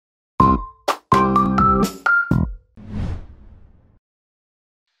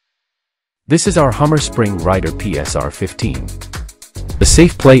This is our HUMMER Spring Rider PSR 15. The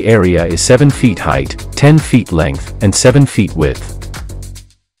safe play area is 7 feet height, 10 feet length, and 7 feet width.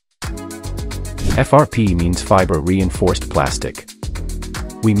 FRP means fiber reinforced plastic.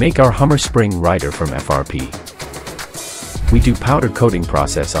 We make our HUMMER Spring Rider from FRP. We do powder coating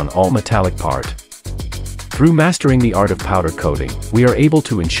process on all metallic part. Through mastering the art of powder coating, we are able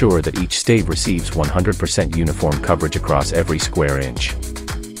to ensure that each stave receives 100% uniform coverage across every square inch.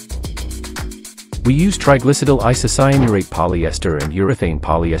 We use triglycidyl isocyanurate polyester and urethane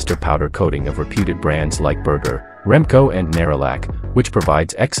polyester powder coating of reputed brands like Berger, Remco and Nerolac, which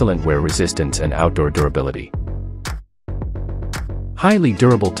provides excellent wear resistance and outdoor durability. Highly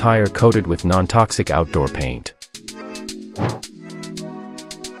durable tire coated with non-toxic outdoor paint.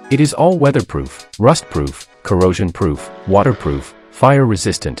 It is all weatherproof, rust-proof, corrosion-proof, waterproof,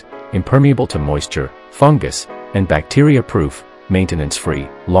 fire-resistant, impermeable to moisture, fungus, and bacteria-proof, maintenance-free,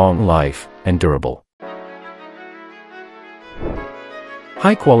 long life, and durable.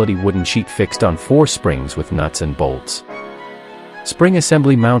 High-quality wooden sheet fixed on 4 springs with nuts and bolts. Spring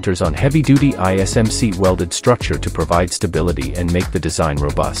assembly mounters on heavy-duty ISMC welded structure to provide stability and make the design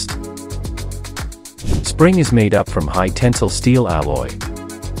robust. Spring is made up from high-tensile steel alloy.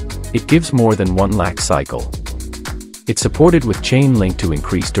 It gives more than 1 lakh cycle. It's supported with chain link to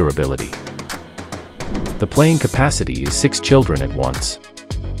increase durability. The playing capacity is 6 children at once.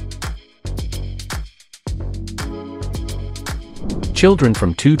 Children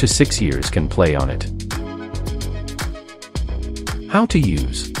from 2 to 6 years can play on it. How to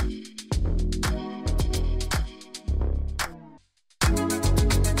use.